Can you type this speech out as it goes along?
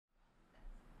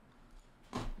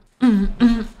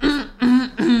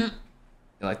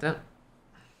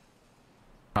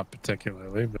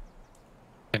particularly, but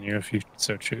can you if you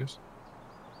so choose.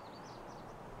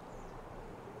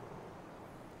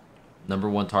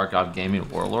 #1 Tarkov gaming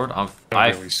warlord. I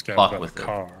Really fuck with it.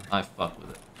 car. I fuck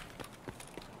with it.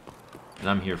 And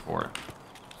I'm here for it.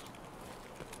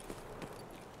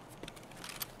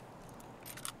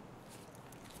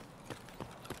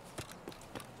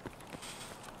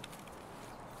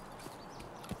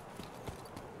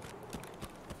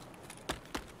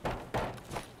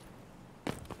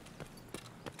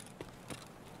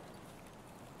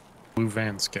 Blue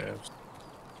van scavs.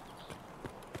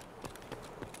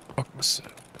 Fuck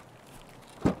myself.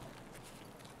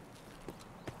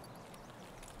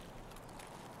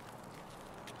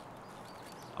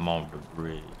 I'm on the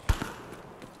bridge.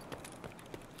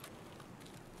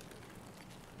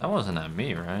 That wasn't at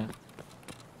me, right?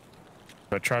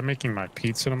 Do I try making my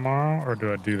pizza tomorrow, or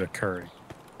do I do the curry?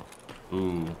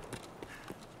 Ooh.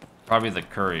 Probably the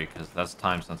curry, because that's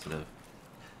time sensitive.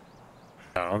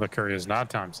 No, the curry is not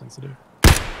time sensitive.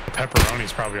 The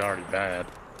pepperoni's probably already bad.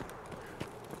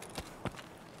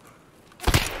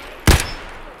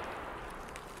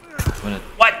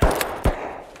 What?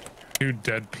 2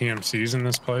 dead PMCs in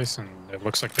this place, and it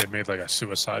looks like they made like a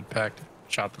suicide pact,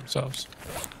 shot themselves.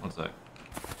 One sec.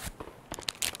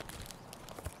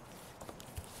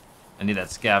 I need that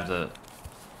scav to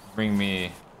bring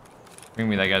me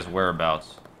that guy's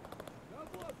whereabouts.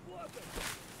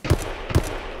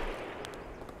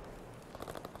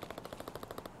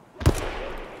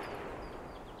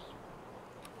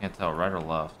 Can't tell, right or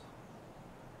left.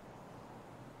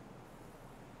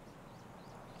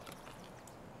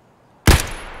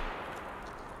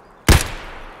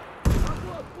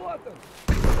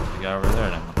 You got over there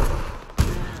now.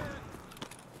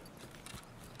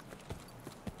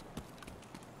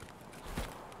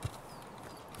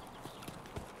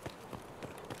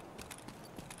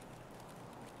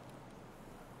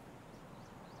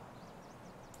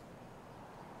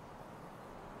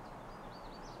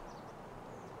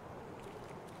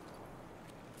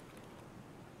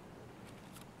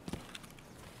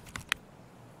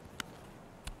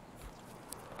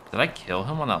 Did I kill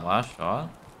him on that last shot?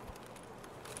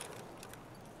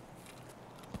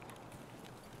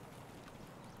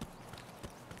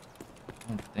 I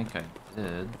don't think I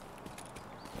did.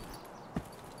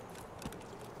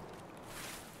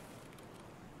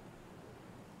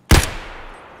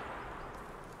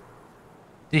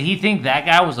 Did he think that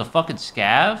guy was a fucking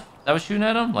scav that was shooting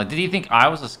at him? Like, did he think I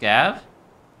was a scav?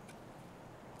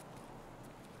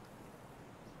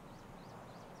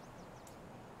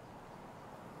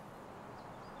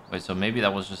 Wait, so maybe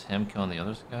that was just him killing the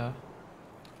other scav?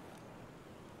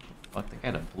 Fuck, the guy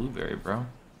had a blueberry, bro.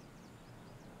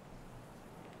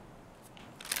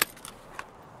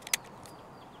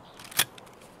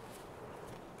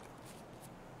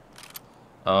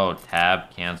 Oh,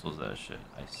 tab cancels that shit.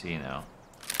 I see now.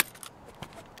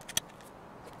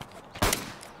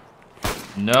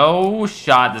 No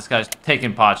shot. This guy's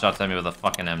taking pot shots at me with a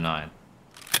fucking M9.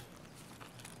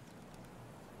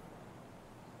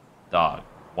 Dog.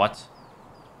 What?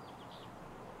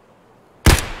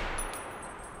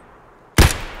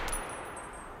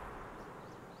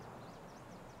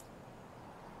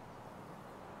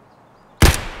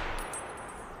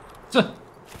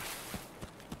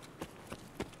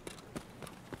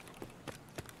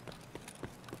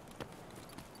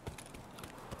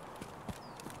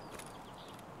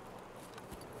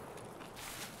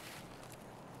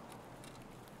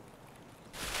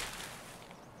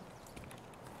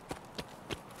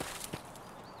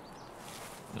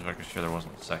 Just making sure there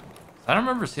wasn't a second. I don't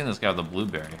remember seeing this guy with the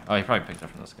blueberry. Oh, he probably picked up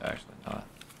from this guy, actually.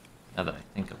 Now that I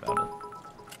think about it.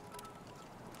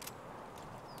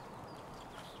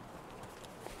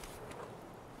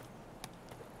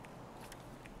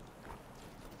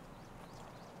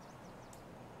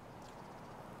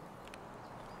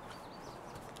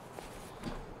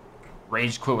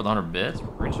 Rage quit with 100 bits?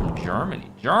 Rage from Germany.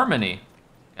 Germany!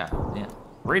 God damn.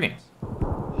 Greetings.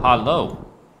 Hello.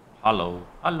 Hello.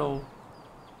 Hello.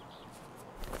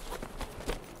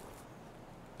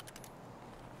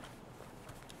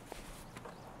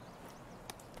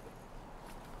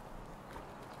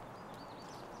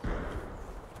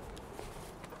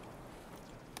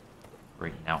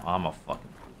 Great, now I'm a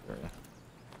fucking blueberry.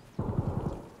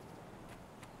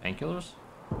 Painkillers?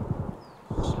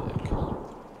 Sick.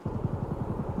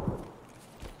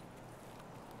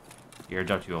 He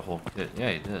airdropped you a whole kit.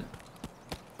 Yeah, he did.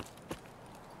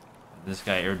 This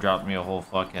guy airdropped me a whole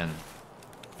fucking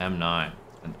M9.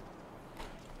 And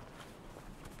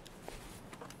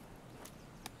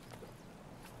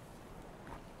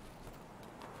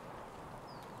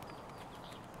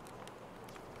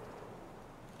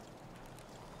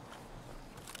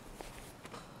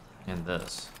and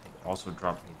this. He also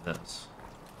dropped me this.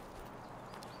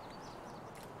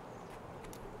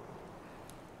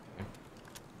 Okay.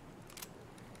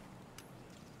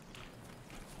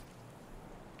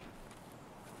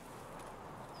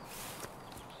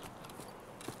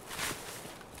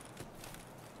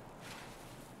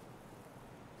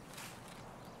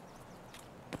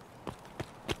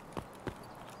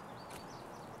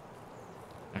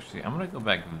 Actually, I'm gonna go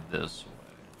back this way.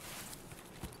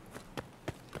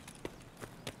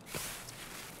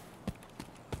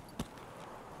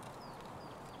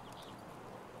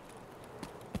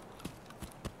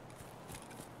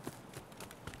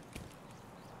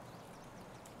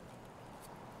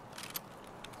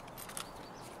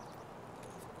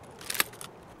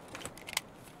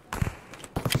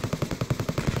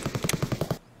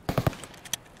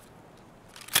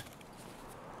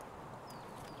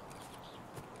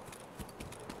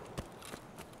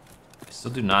 I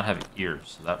still do not have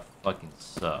ears, so that fucking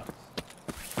sucks.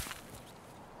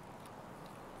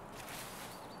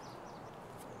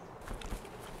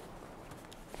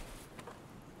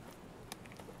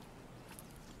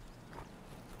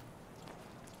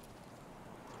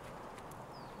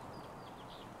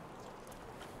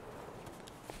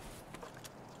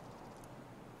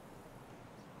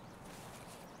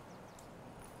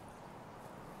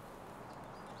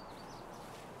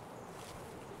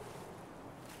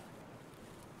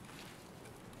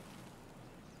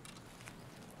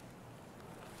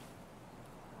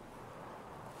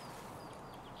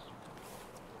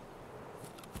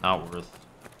 Not worth.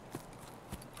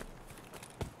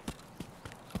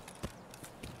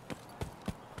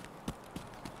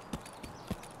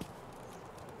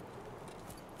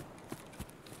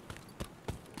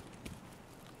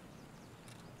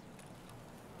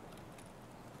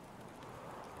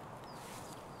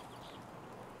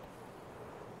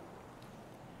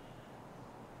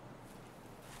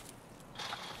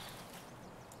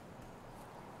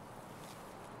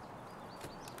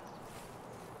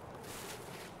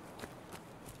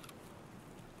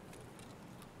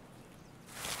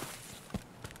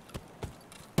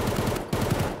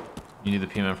 You need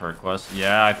the PMM for a quest?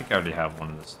 Yeah, I think I already have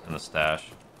one in the stash.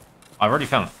 I've already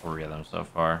found 3 of them so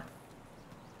far.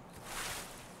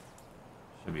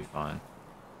 Should be fine.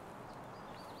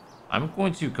 I'm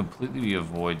going to completely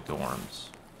avoid dorms.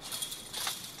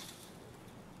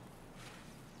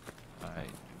 I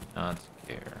do not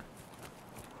care.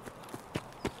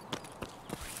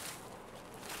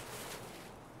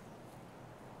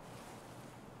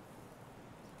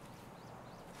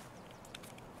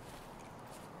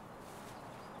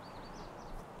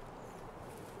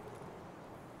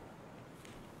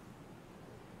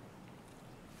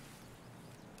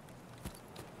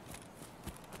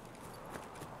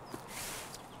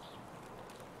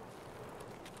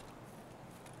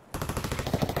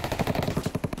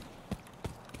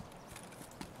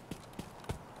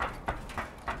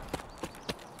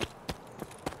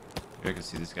 I can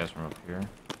see these guys from up here.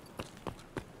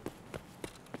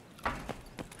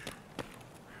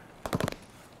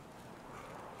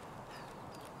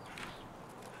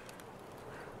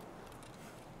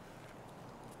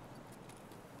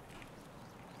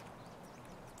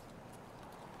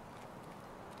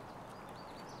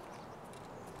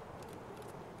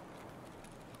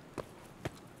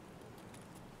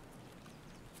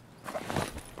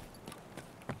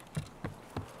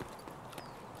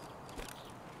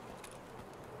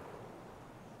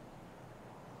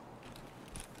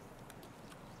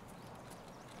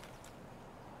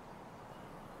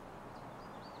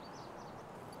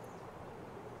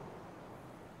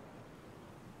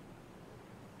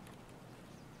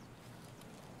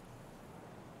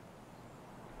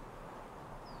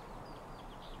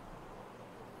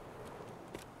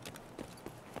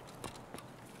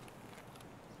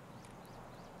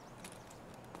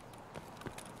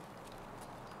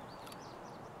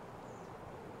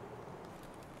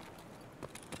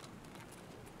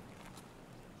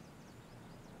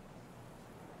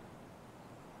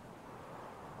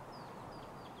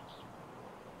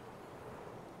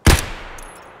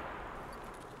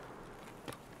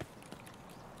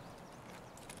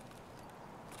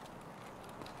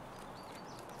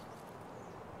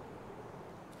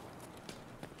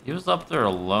 He was up there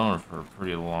alone for a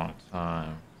pretty long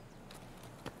time.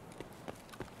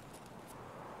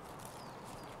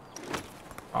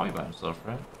 Probably by himself,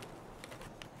 right?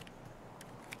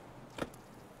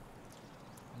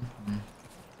 Mm-hmm.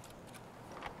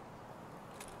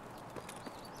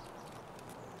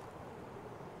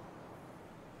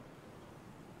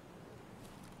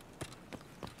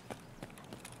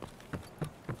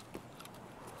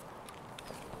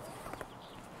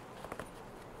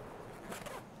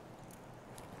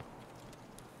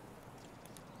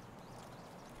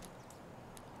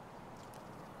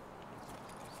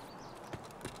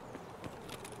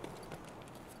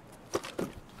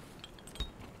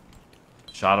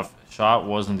 Shot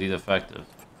was indeed effective.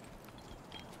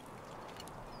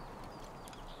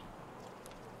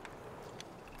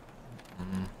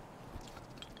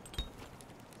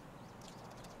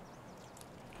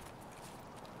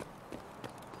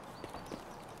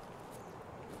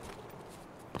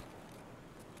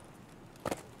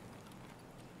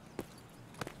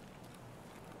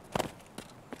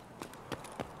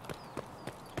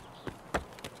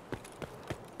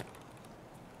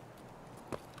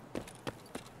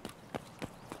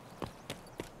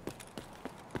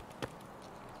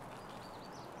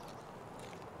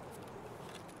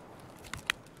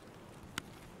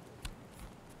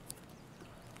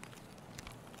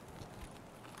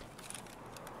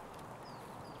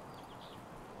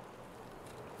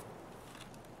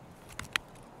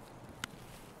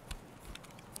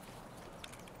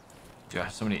 Dude, I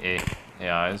have so many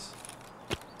AIs.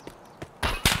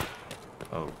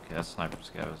 Oh, okay, that's sniper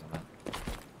scav, isn't it?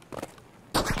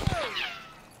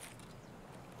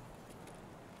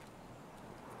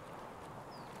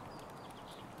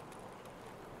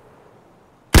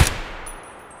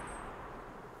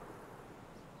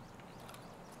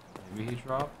 Maybe he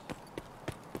dropped.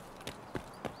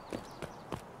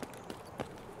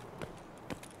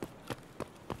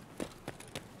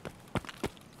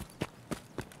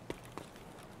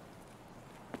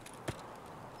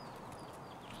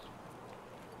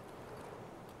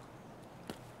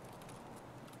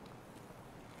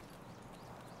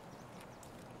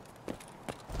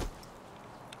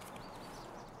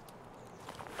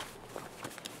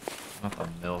 Not the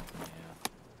milk, man.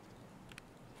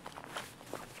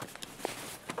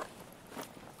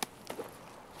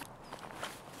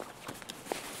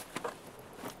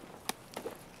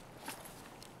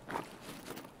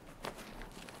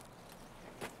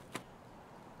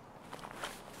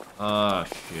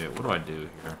 Shit. What do I do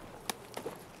here?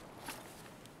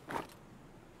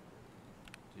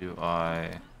 Do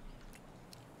I...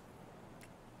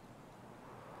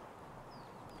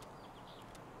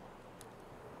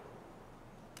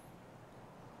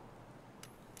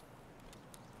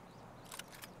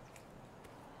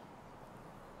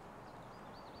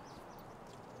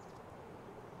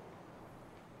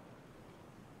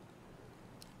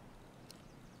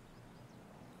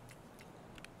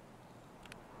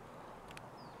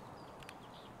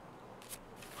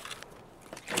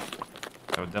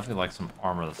 I would definitely like some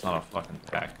armor that's not a fucking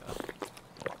pack up.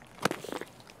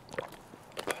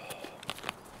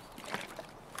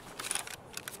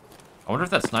 I wonder if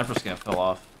that sniper scav fell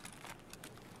off.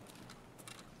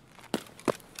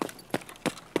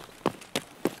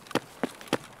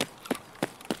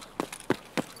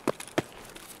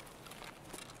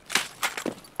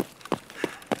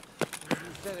 You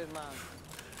said it, man.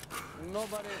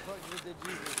 Nobody fucks with the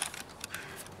Jesus.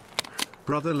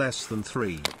 Brother less than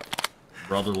 3.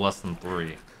 Brother less than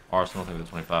 3. Arsenal, thank you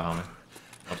for the 25, homie.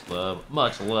 Much love.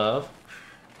 Much love.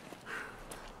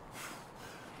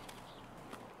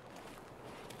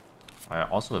 I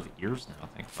also have ears now,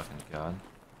 thank fucking God.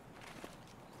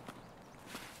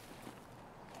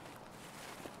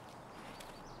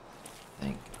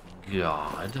 Thank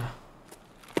God.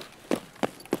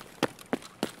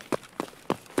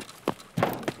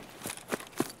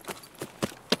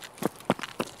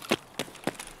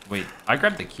 Wait, I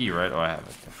grabbed the key, right? Oh, I have it.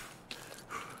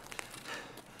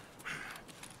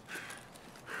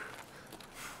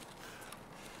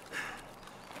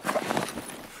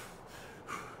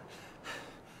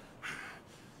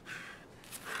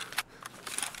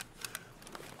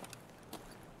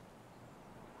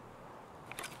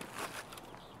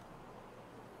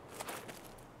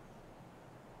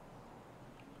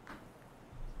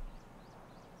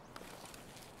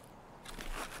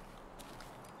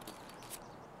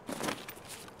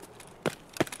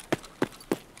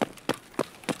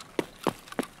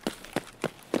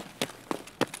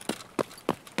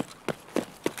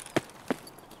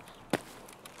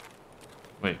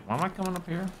 Wait, why am I coming up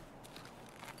here?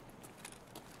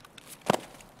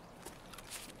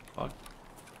 Fuck.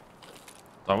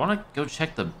 Do I want to go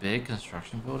check the big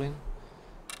construction building?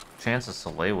 Chance of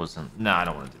Soleil was in... Nah, I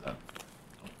don't want to do that.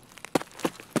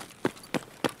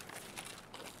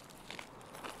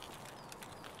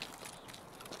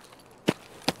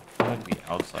 I might be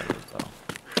outside of it, though.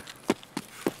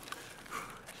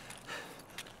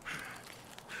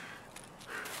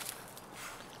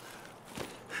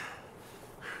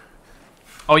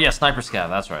 Oh yeah, sniper scav.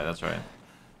 That's right. That's right.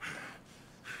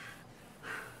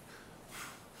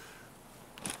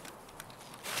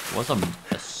 It was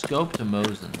a scope to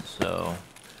Mosin, so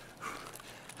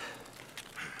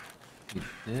he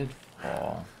did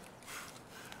fall.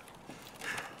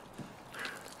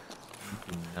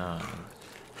 59.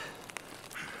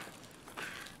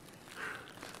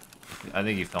 I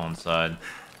think he fell inside.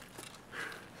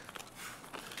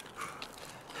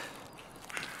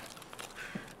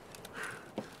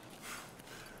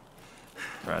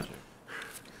 Tragic.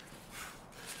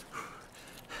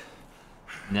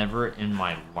 Never in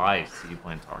my life see you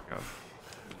playing Tarkov.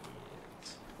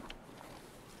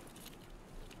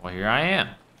 Well, here I am.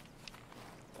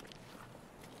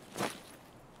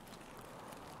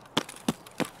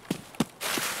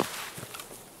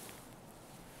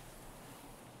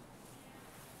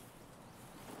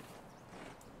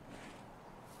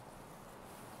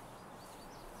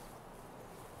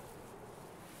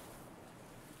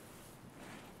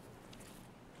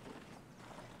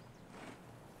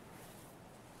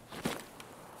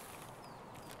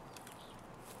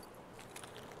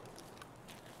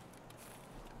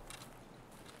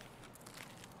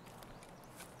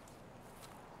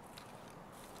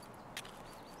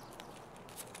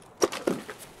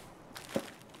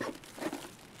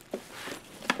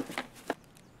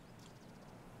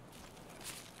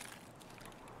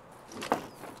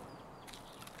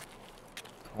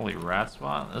 Holy rat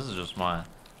spot. This is just my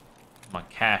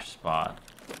cash spot.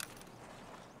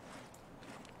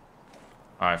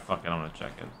 Alright, fuck it, I'm gonna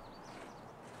check it.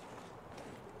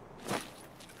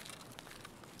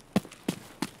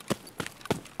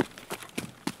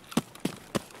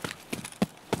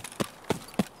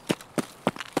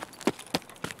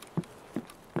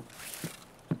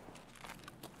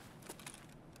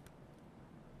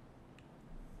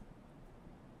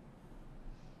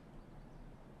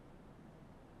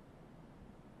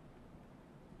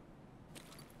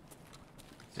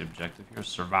 The objective here,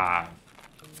 survive.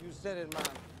 You said it,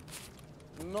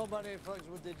 man. Nobody fucks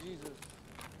with the Jesus.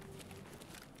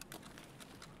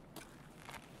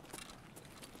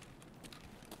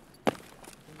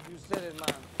 You said it,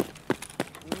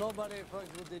 man. Nobody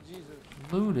fucks with the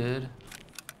Jesus. Looted.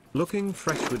 Looking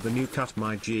fresh with the new cut,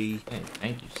 my G. Hey,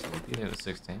 thank you, Sleepy. It was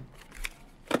 16.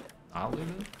 I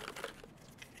looted.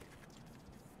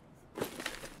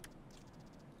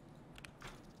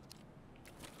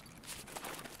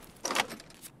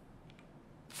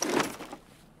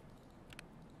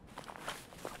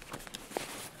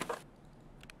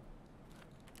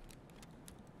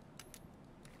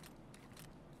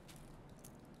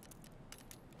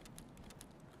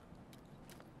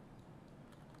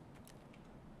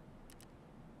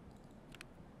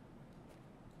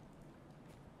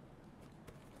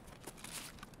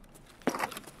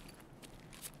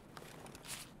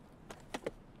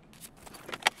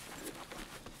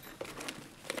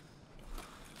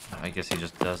 I guess he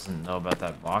just doesn't know about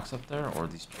that box up there or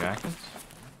these jackets.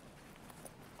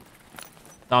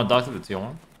 No, Doctor the Teal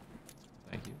one.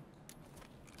 Thank you.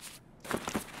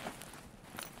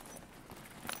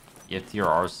 Get to your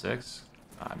R6.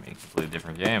 I mean, completely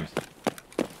different games.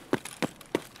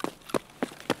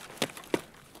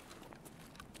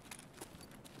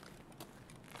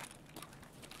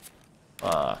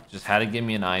 Just had to give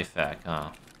me an IFAC,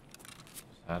 huh?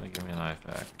 Just had to give me an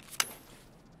IFAC.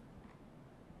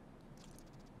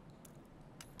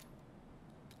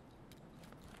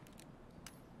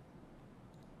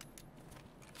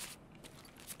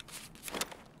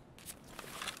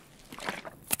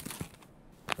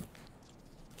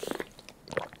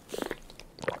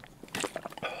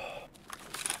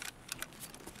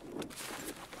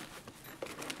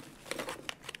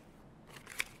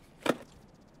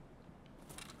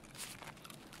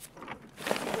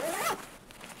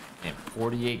 Damn,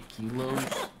 48 kilos.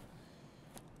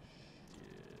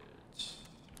 Shit.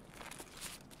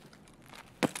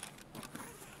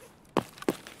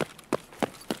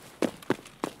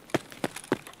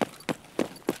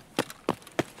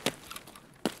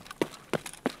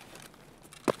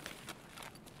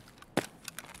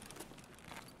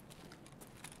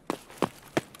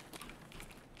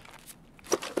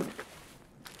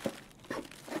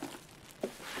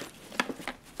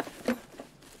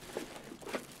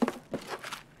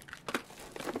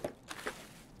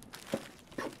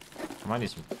 I might need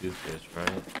some toothpaste, right?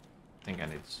 I think I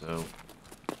need soap.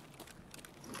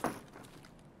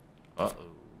 Uh-oh.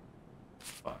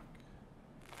 Fuck.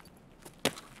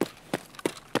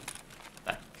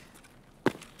 Fuck.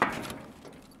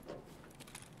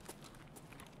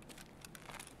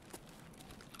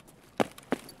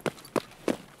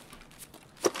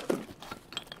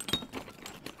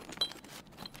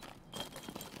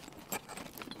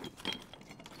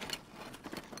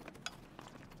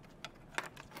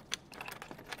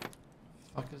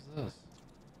 Fuck is this?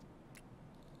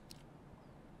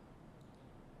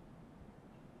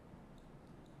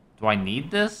 Do I need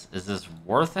this? Is this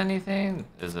worth anything?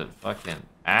 Is it fucking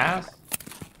ass?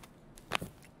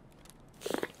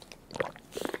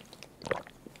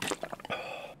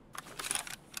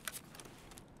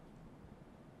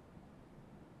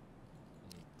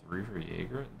 3 for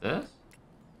Jaeger. This?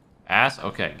 Ass?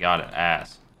 Okay, got it.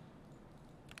 Ass.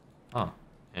 Huh.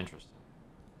 Interesting.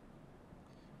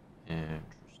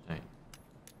 Interesting.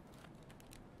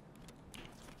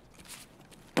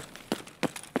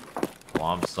 Well,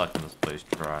 I'm sucking this place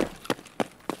dry.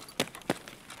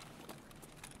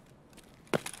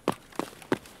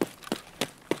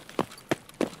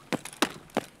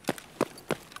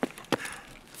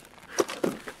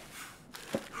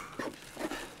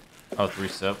 Oh, 3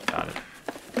 sip. Got it.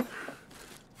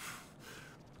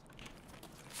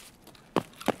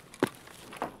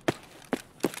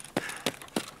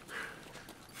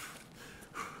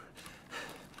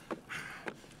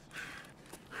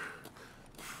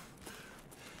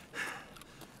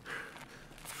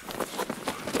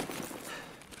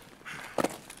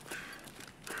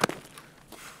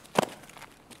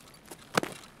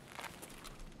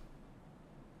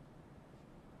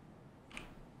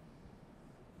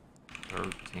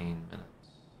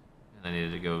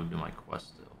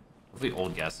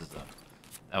 Old gases though.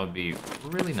 That would be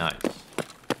really nice.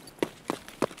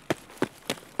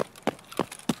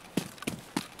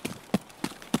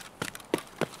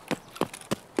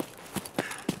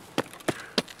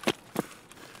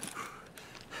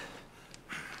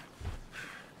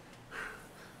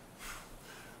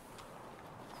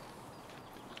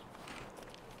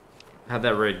 How'd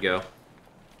that raid go?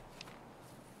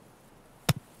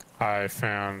 I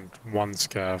found 1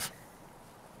 scav.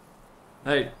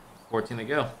 Hey, 14 to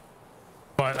go.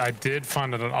 But I did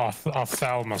find an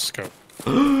ophthalmoscope.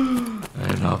 An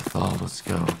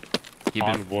ophthalmoscope. Keep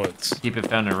on it, woods. Keep it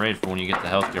found in raid for when you get the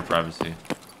healthcare privacy.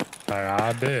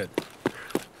 I did.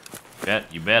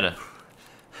 You better.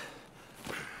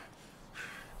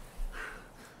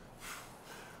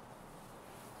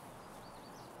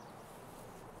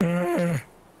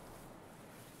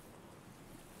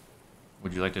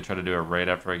 Would you like to try to do a raid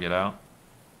after I get out?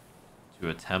 To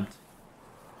attempt?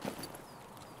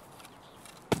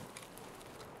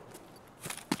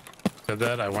 Said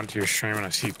that, I went to your stream and I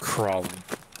see you crawling.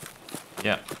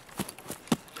 Yeah.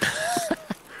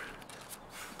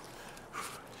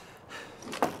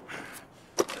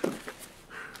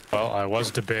 Well, I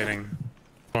was debating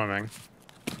swimming.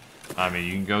 I mean,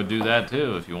 you can go do that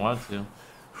too if you want to.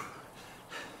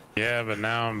 Yeah, but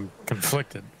now I'm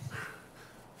conflicted.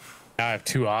 Now I have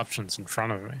 2 options in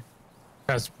front of me.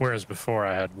 Whereas before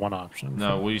I had 1 option.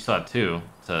 No, well, you saw 2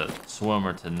 to swim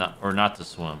or to not to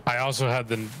swim. I also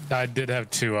had I did have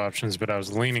 2 options, but I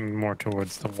was leaning more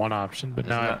towards the 1 option. But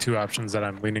now I have 2 options that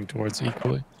I'm leaning towards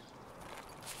equally.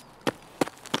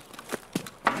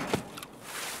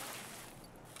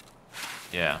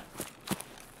 Yeah.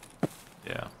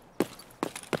 Yeah.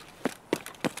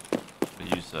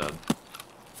 What you said.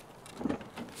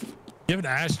 You have an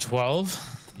Ash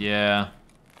 12? Yeah. How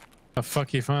the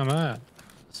fuck you find that?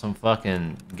 Some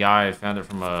fucking guy found it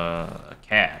from a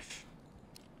cache.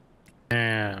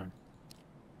 Damn.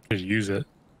 Just use it.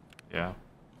 Yeah.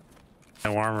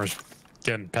 No armor's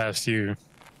getting past you.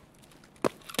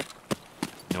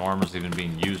 No armor's even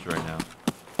being used right now.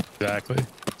 Exactly.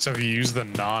 So if you use the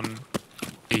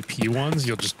non-AP ones,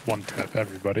 you'll just one-tap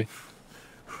everybody.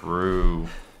 True.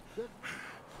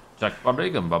 Check bum.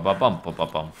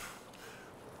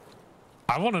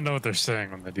 I want to know what they're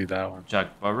saying when they do that one. Check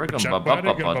Yeah,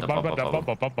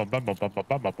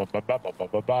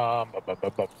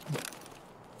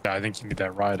 I think you need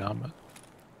that ride helmet.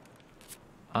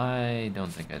 I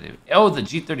don't think I do. Oh, the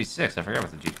G36. I forgot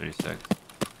about the G36.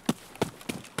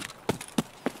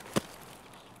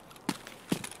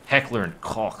 Heckler and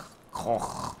Koch.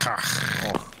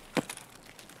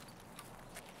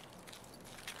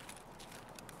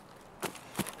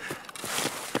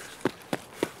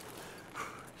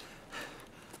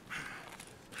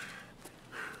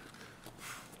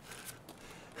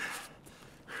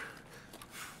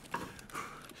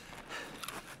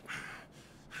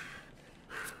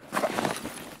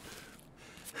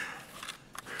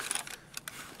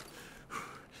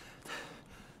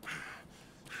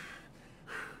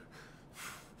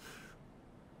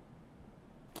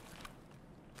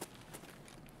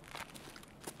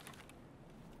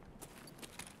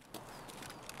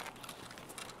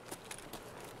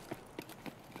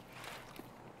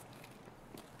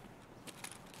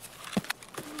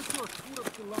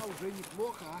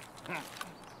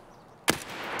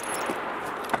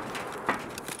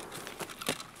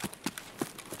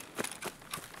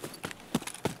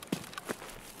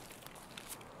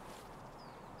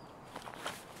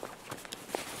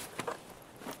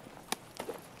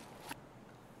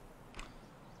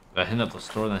 If I hit up the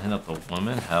store, then hit up the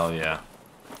woman? Hell yeah.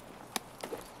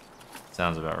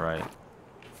 Sounds about right.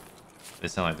 They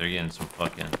sound like they're getting some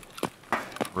fucking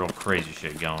real crazy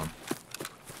shit going.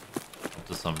 Up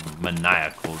to some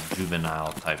maniacal,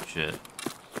 juvenile type shit.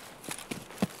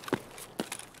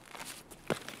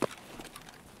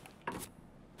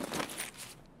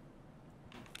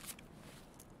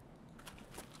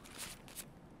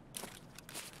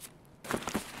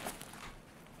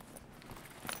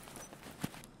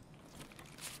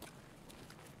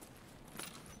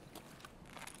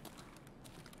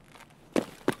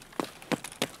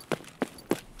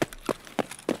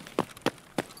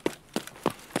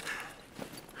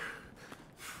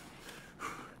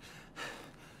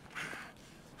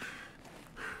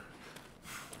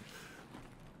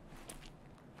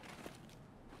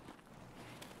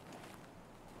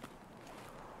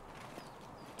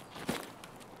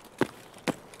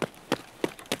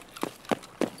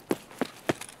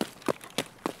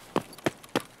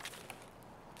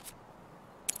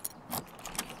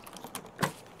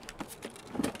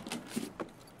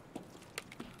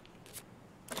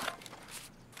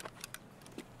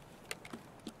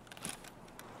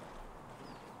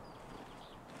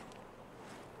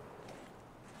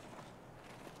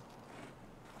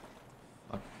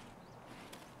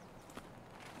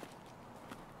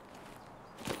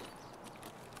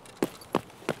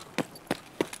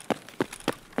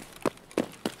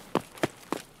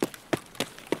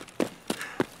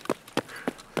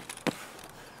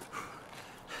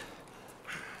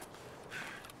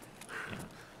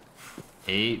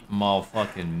 Eight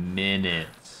motherfucking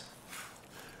minutes.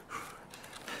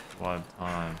 We'll have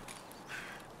time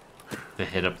to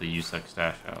hit up the USEC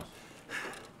stash house.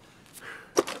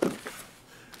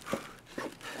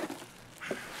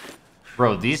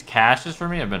 Bro, these caches for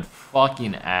me have been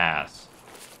fucking ass.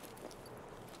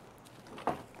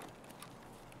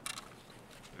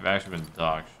 They've actually been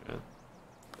dog shit.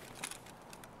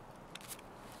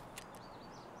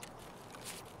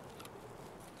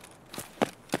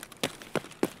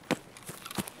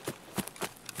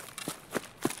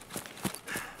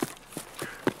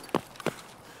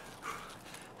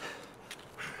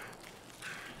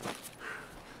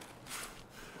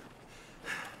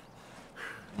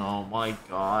 Oh my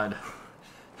god.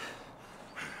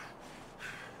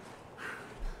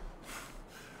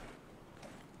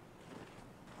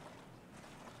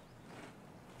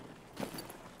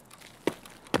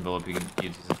 Philip, you can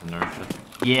use this inertia.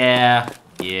 Yeah,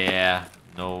 yeah.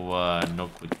 No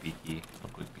quick peeky. No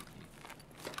quick peeky.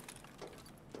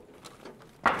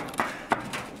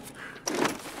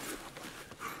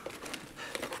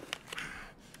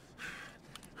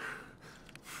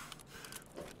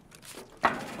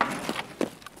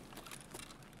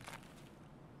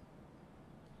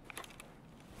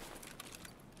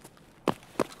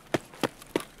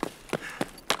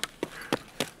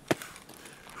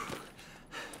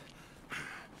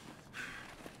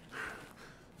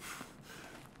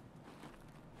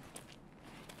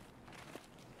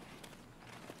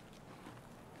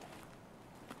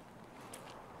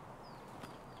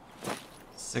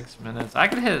 minutes. I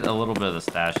could hit a little bit of the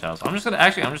stash house. I'm just gonna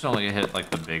hit like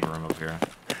the big room up here.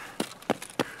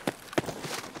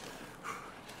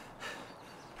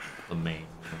 The main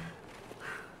room.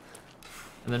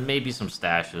 And then maybe some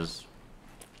stashes.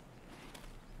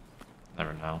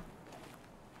 Never know.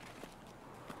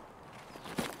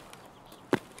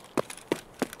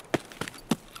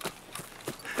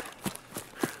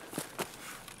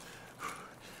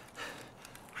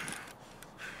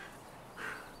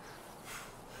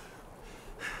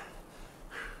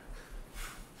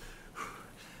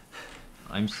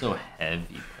 I'm so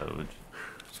heavy, Coach.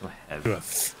 So heavy.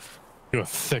 You're a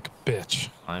thick bitch.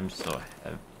 I'm so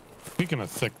heavy. Speaking of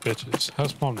thick bitches,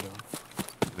 how's Mom doing?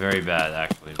 Very bad,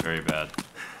 actually. Very bad.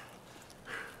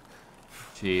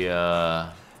 She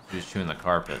was chewing the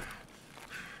carpet.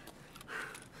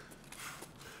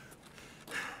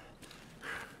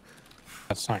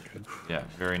 That's not good. Yeah,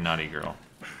 very naughty girl.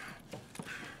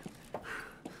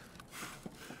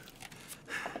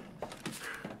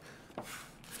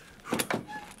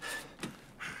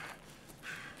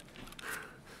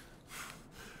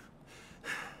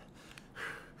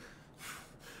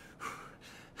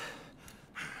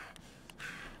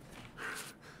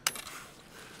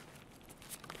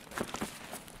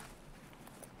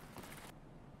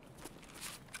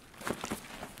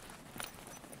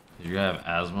 You're gonna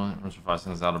have asthma. Runs for 5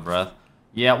 seconds out of breath.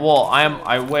 Yeah, well, I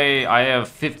have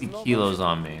 50 kilos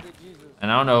on me,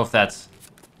 and I don't know if that's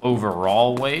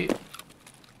overall weight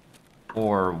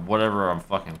or whatever I'm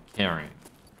fucking carrying,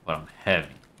 but I'm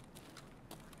heavy.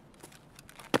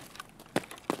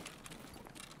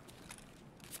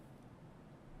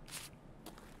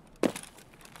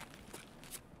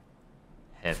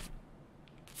 Heavy.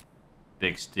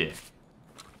 big stick.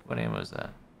 What ammo is that?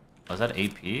 Oh, is that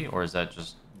AP or is that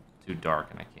just too dark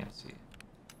and I can't see?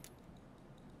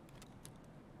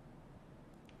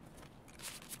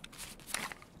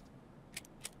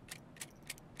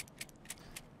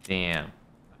 Damn.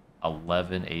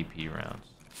 11 AP rounds.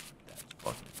 That's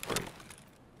fucking great.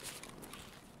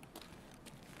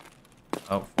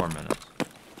 Oh, 4 minutes.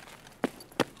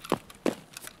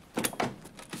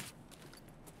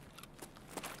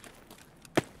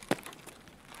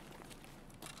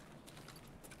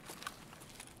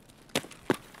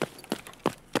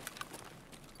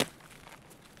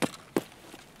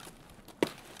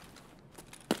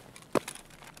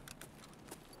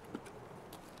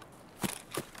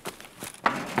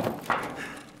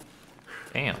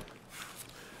 Damn.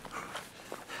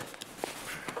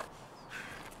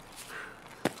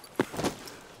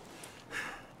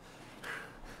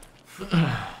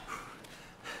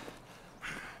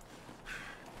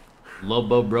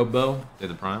 Lobo Brobo did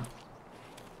the prime.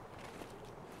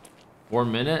 4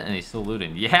 minutes and he's still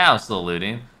looting. Yeah, I'm still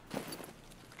looting.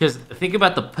 Because think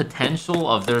about the potential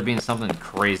of there being something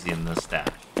crazy in this stash.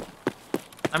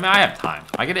 I mean, I have time.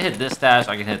 I get to hit this stash.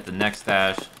 I can hit the next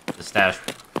stash. The stash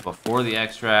before the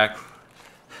extract.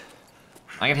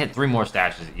 I can hit 3 more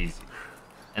stashes easy.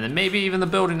 And then maybe even the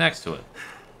building next to it.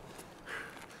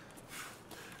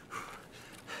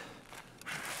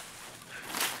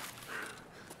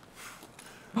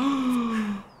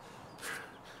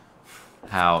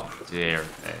 How dare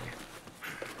they?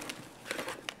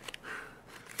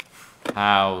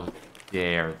 How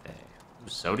dare they? Ooh,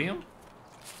 sodium?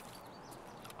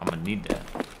 I'm gonna need that.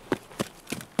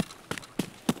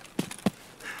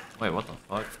 Wait, what the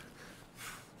fuck?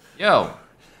 Yo!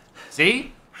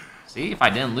 See? See? If I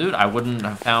didn't loot, I wouldn't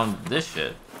have found this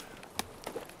shit.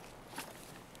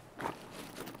 Let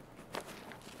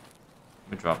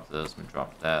me drop this, let me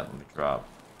drop that, let me drop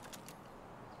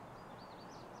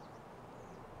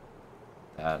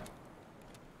that.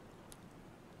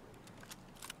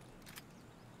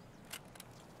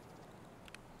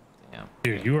 Damn.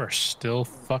 Dude, you are still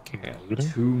fucking Okay, looting?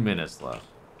 2 minutes left.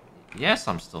 Yes,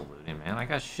 I'm still looting, man. I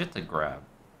got shit to grab.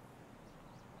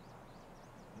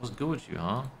 What's good with you,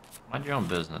 huh? Mind your own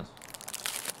business.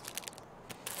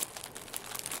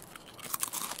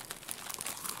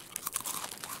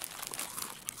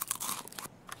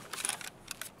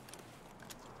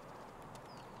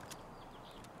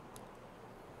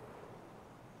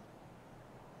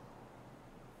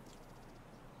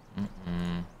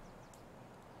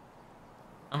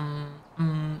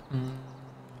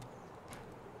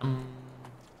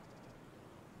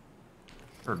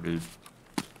 Sure, dude.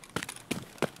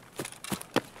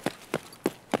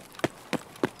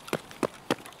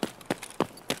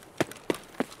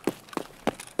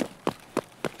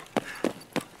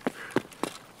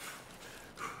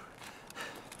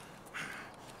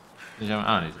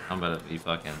 I don't need to. I'm about to be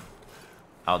fucking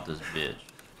out this bitch.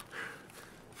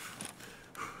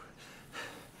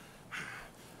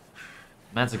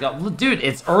 Man's like, oh, dude,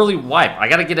 it's early wipe. I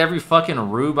gotta get every fucking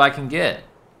rube I can get.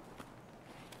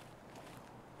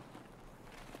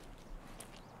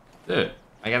 Dude,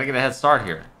 I gotta get a head start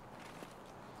here.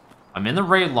 I'm in the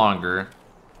raid longer.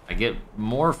 I get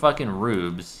more fucking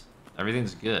rubes.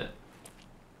 Everything's good.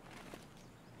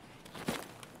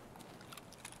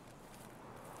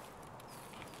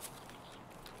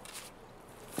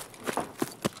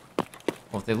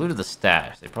 Well, if they looted the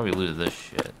stash, they probably looted this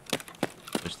shit.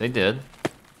 Which they did.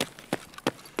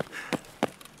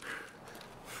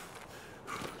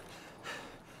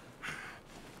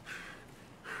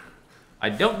 I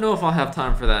don't know if I'll have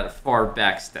time for that far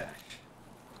back stash.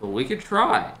 But we could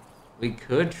try. We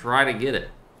could try to get it.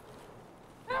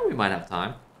 Yeah, we might have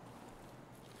time.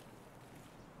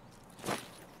 Here,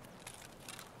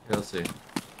 let's see.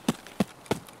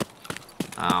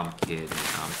 I'm kidding.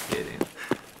 I'm kidding.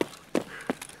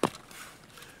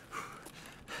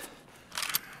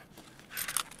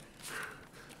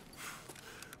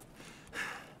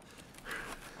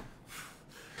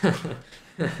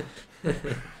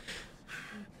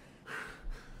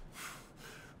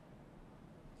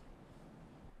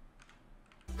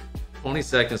 $20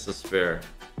 seconds to spare.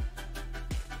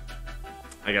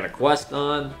 I got a quest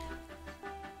on.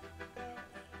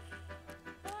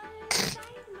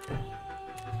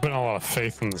 Putting a lot of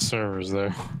faith in the servers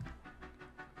there.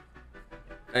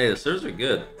 Hey, the servers are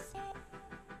good.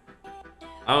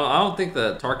 I don't think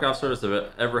the Tarkov servers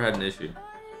have ever had an issue.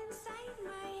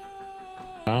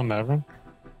 Oh, never?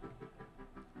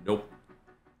 Nope.